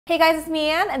Hey guys, it's me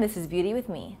Anne, and this is Beauty with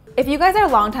Me. If you guys are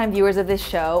longtime viewers of this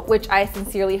show, which I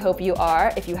sincerely hope you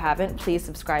are, if you haven't, please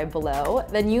subscribe below,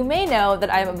 then you may know that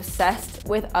I'm obsessed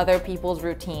with other people's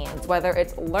routines, whether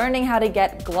it's learning how to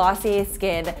get glossier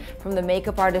skin from the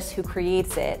makeup artist who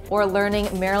creates it, or learning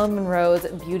Marilyn Monroe's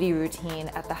beauty routine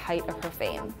at the height of her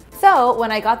fame. So when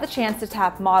I got the chance to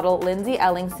tap model Lindsay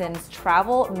Ellingson's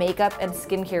travel, makeup, and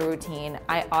skincare routine,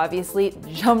 I obviously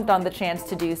jumped on the chance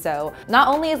to do so. Not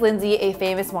only is Lindsay a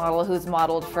famous model who's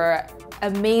modeled for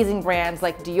amazing brands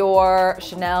like Dior,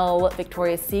 Chanel,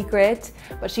 Victoria's Secret,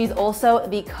 but she's also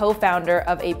the co-founder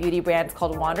of a beauty brand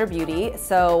called Wanderess,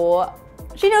 so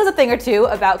she knows a thing or two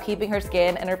about keeping her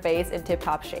skin and her face in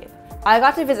tip-top shape. I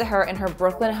got to visit her in her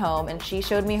Brooklyn home, and she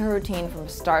showed me her routine from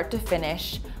start to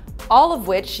finish, all of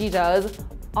which she does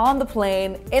on the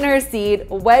plane, in her seat,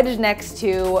 wedged next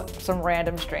to some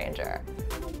random stranger.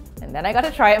 And then I got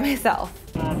to try it myself.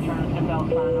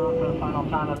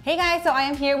 Hey guys, so I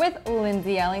am here with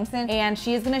Lindsay Ellingson, and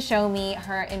she is gonna show me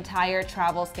her entire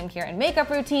travel skincare and makeup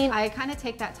routine. I kind of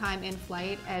take that time in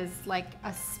flight as like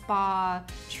a spa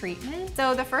treatment.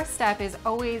 So the first step is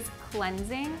always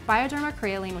cleansing. Bioderma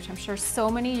creolene, which I'm sure so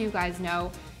many of you guys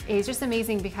know, is just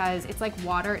amazing because it's like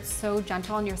water. It's so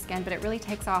gentle on your skin, but it really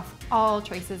takes off all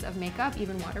traces of makeup,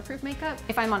 even waterproof makeup.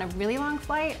 If I'm on a really long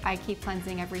flight, I keep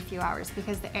cleansing every few hours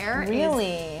because the air is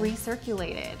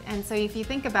recirculated. And so if you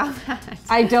think about that,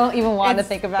 I don't even want to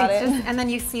think about it. And then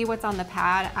you see what's on the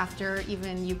pad after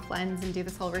even you cleanse and do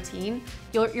this whole routine.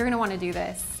 You're gonna want to do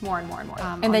this more and more and more.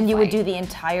 And then you would do the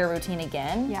entire routine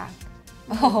again? Yeah.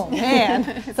 Oh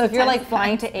man. So if you're like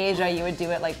flying to Asia, you would do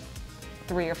it like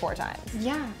 3 or 4 times.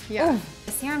 Yeah.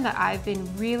 The serum that I've been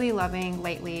really loving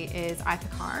lately is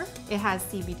I-Pekar. It has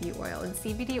CBD oil, and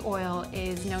CBD oil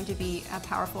is known to be a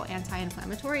powerful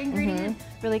anti-inflammatory ingredient.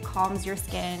 Really calms your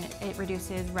skin, it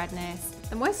reduces redness.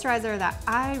 The moisturizer that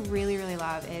I really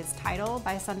love is Tidal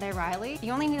by Sunday Riley.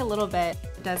 You only need a little bit.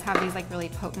 It does have these like really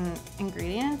potent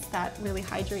ingredients that really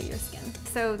hydrate your skin.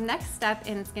 So next step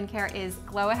in skincare is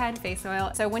Glow Ahead face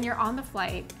oil. So when you're on the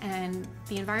flight and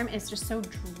the environment is just so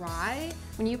dry,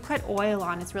 when you put oil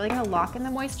on, it's really gonna lock in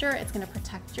the moisture, it's gonna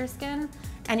protect your skin,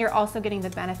 and you're also getting the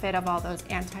benefit of all those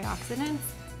antioxidants,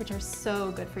 which are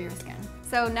so good for your skin.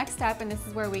 So next step, and this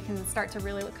is where we can start to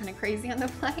really look kind of crazy on the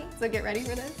flight, so get ready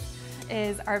for this,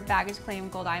 is our baggage claim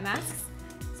gold eye masks.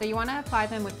 So you wanna apply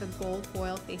them with the gold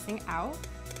foil facing out.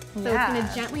 So it's gonna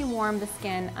gently warm the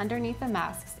skin underneath the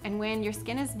masks, and when your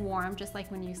skin is warm, just like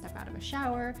when you step out of a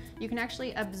shower, you can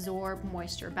actually absorb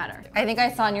moisture better. I think I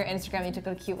saw on your Instagram you took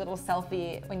a cute little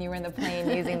selfie when you were in the plane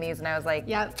using these, and I was like,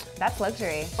 yep, that's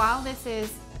luxury. While this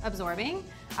is absorbing,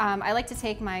 I like to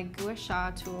take my gua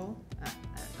sha tool.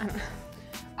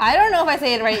 I don't know if I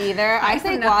say it right either. I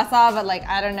say gua sha, but like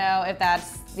I don't know if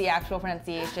that's the actual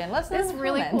pronunciation. Let's this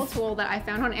really cool tool that I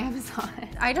found on Amazon.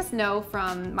 I just know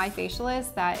from my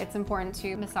facialist that it's important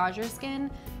to massage your skin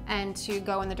and to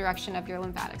go in the direction of your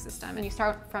lymphatic system. And you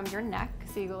start from your neck,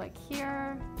 so you go like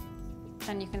here,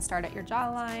 then you can start at your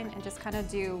jawline and just kind of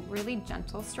do really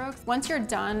gentle strokes. Once you're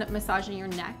done massaging your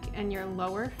neck and your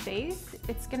lower face,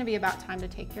 it's gonna be about time to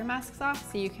take your masks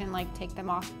off, so you can like take them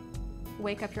off,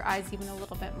 wake up your eyes even a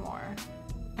little bit more.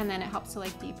 And then it helps to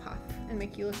like depuff and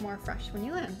make you look more fresh when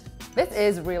you land. This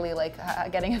is really like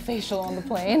getting a facial on the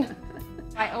plane.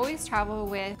 I always travel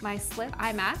with my slip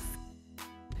eye mask.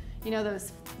 You know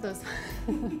those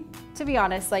to be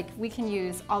honest, like we can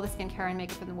use all the skincare and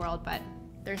makeup in the world, but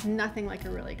there's nothing like a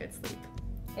really good sleep.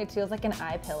 It feels like an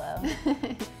eye pillow.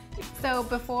 So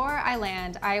before I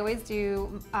land, I always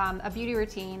do a beauty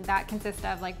routine that consists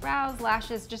of like brows,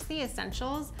 lashes, just the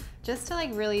essentials, just to like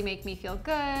really make me feel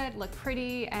good, look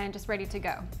pretty, and just ready to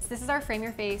go. So this is our Frame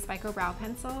Your Face Micro Brow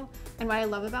Pencil. And what I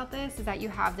love about this is that you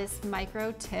have this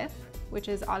micro tip, which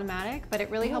is automatic, but it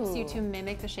really helps you to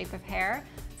mimic the shape of hair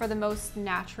for the most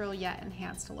natural yet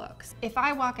enhanced looks. If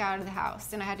I walk out of the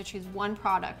house and I had to choose one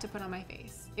product to put on my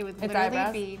face, it would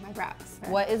literally be my brows.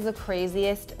 What is the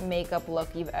craziest makeup look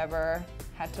you've ever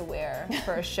had to wear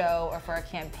for a show or for a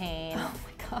campaign? Oh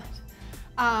my gosh.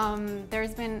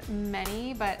 There's been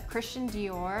many, but Christian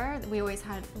Dior, we always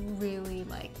had really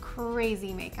like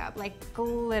crazy makeup, like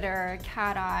glitter,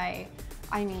 cat eye,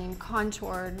 I mean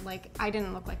contoured, like I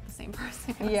didn't look like the same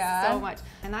person. It was so much.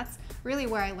 And that's really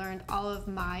where I learned all of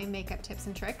my makeup tips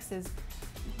and tricks, is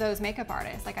those makeup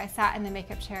artists. Like I sat in the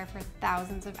makeup chair for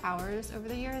thousands of hours over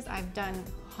the years. I've done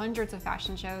hundreds of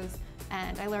fashion shows,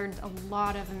 and I learned a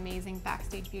lot of amazing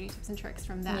backstage beauty tips and tricks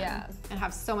from them, and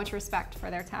have so much respect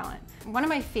for their talent. One of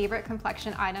my favorite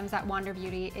complexion items at Wander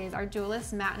Beauty is our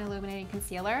Dualist Matte and Illuminating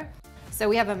Concealer. So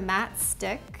we have a matte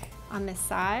stick on this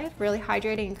side, really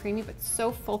hydrating and creamy, but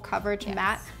so full coverage,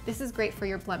 matte. This is great for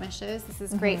your blemishes. This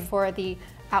is great for the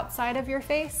outside of your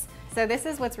face. So this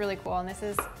is what's really cool, and this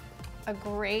is a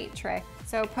great trick.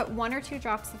 So put 1 or 2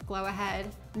 drops of Glow Ahead,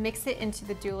 mix it into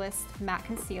the Dualist matte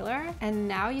concealer, and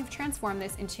now you've transformed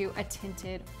this into a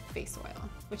tinted face oil,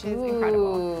 which is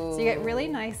incredible. So you get really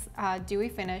nice dewy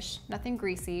finish, nothing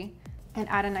greasy, and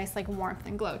add a nice like warmth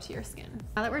and glow to your skin.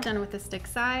 Now that we're done with the stick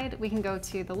side, we can go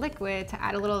to the liquid to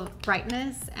add a little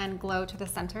brightness and glow to the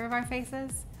center of our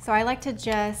faces. So I like to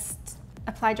just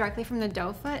apply directly from the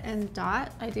doe foot and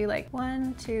dot. I do like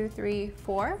 1, 2, 3,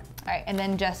 4. All right, and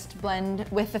then just blend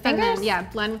with the fingers? And then, yeah,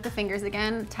 blend with the fingers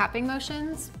again, tapping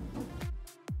motions.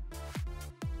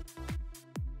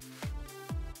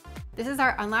 This is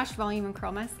our Unlashed Volume and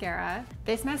Curl Mascara.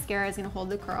 This mascara is gonna hold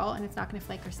the curl and it's not gonna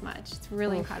flake or smudge. It's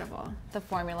really incredible. The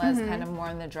formula is kind of more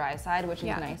on the dry side, which is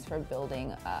nice for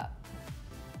building up.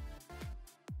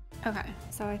 Okay,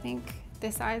 so I think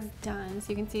this side's done. So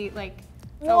you can see like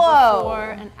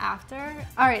before and after.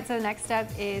 All right, so the next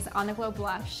step is On the Glow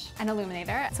blush and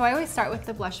illuminator. So I always start with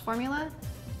the blush formula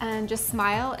and just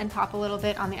smile and pop a little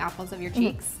bit on the apples of your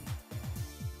cheeks.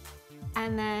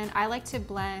 And then I like to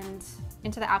blend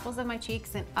into the apples of my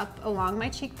cheeks and up along my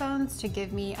cheekbones to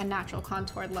give me a natural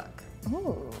contoured look.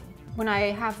 Ooh. When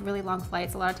I have really long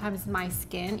flights, a lot of times my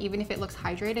skin, even if it looks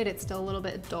hydrated, it's still a little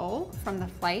bit dull from the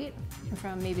flight and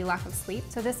from maybe lack of sleep.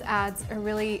 So this adds a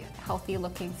really healthy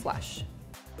looking flush.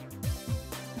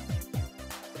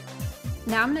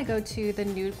 Now I'm gonna go to the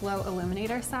Nude Glow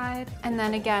Illuminator side. And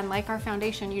then again, like our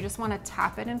foundation, you just wanna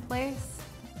tap it in place.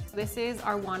 This is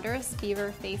our Wanderess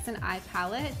Fever Face and Eye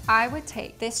Palette. I would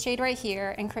take this shade right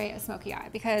here and create a smoky eye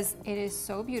because it is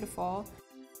so beautiful.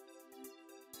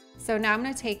 So now I'm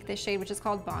gonna take this shade, which is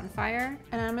called Bonfire,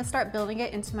 and I'm gonna start building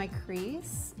it into my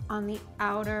crease on the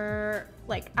outer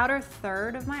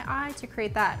third of my eye to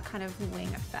create that kind of wing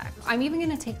effect. I'm even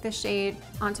gonna take this shade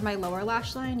onto my lower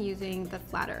lash line using the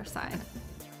flatter side.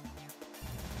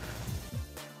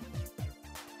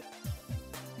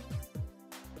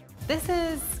 This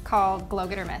is called Glow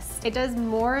Getter Mist. It does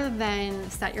more than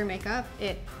set your makeup.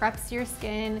 It preps your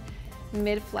skin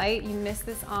mid-flight. You mist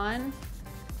this on,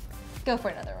 go for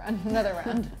another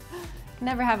round.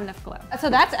 Never have enough glow. So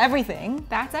that's everything.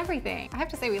 That's everything. I have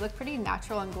to say, we look pretty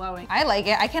natural and glowing. I like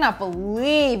it. I cannot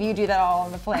believe you do that all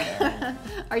on the flame.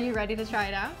 Are you ready to try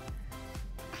it out?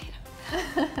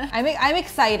 I'm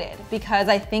excited because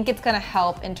I think it's gonna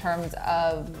help in terms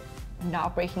of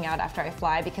not breaking out after I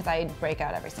fly, because I break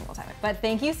out every single time. But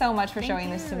thank you so much for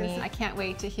showing this to me. I can't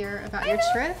wait to hear about your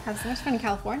trip. Have so much fun in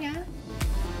California.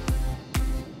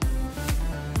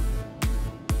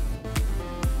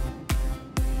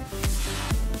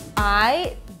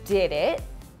 I did it,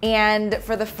 and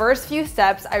for the first few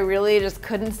steps, I really just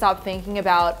couldn't stop thinking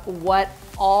about what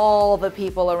all the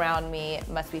people around me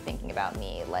must be thinking about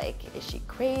me. Like, is she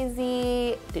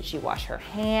crazy? Did she wash her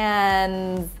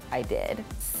hands? I did.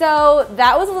 So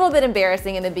that was a little bit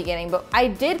embarrassing in the beginning, but I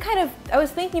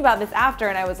was thinking about this after,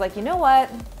 and I was like, you know what?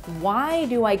 Why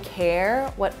do I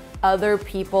care what other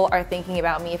people are thinking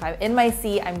about me? If I'm in my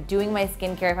seat, I'm doing my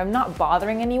skincare, if I'm not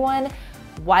bothering anyone,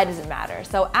 why does it matter?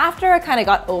 So after I kind of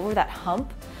got over that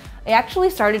hump, I actually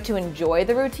started to enjoy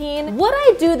the routine. Would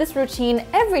I do this routine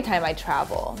every time I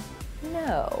travel?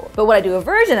 No. But would I do a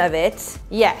version of it?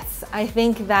 Yes. I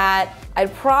think that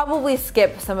I'd probably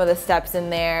skip some of the steps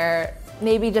in there,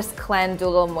 maybe just cleanse, do a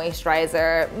little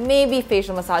moisturizer, maybe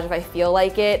facial massage if I feel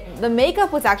like it. The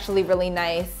makeup was actually really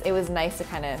nice. It was nice to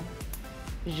kind of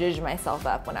zhuzh myself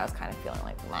up when I was kind of feeling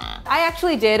like, meh. I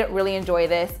actually did really enjoy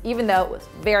this, even though it was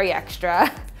very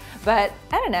extra. But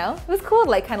I don't know, it was cool to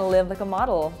like kind of live like a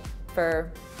model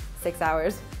for 6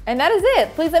 hours. And that is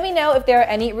it. Please let me know if there are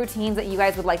any routines that you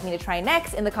guys would like me to try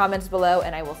next in the comments below,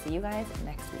 and I will see you guys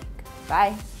next week.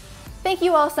 Bye. Thank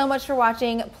you all so much for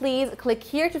watching. Please click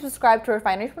here to subscribe to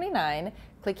Refinery29,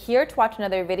 click here to watch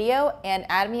another video, and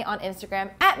add me on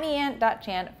Instagram at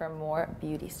mian.chan for more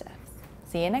beauty stuff.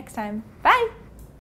 See you next time. Bye.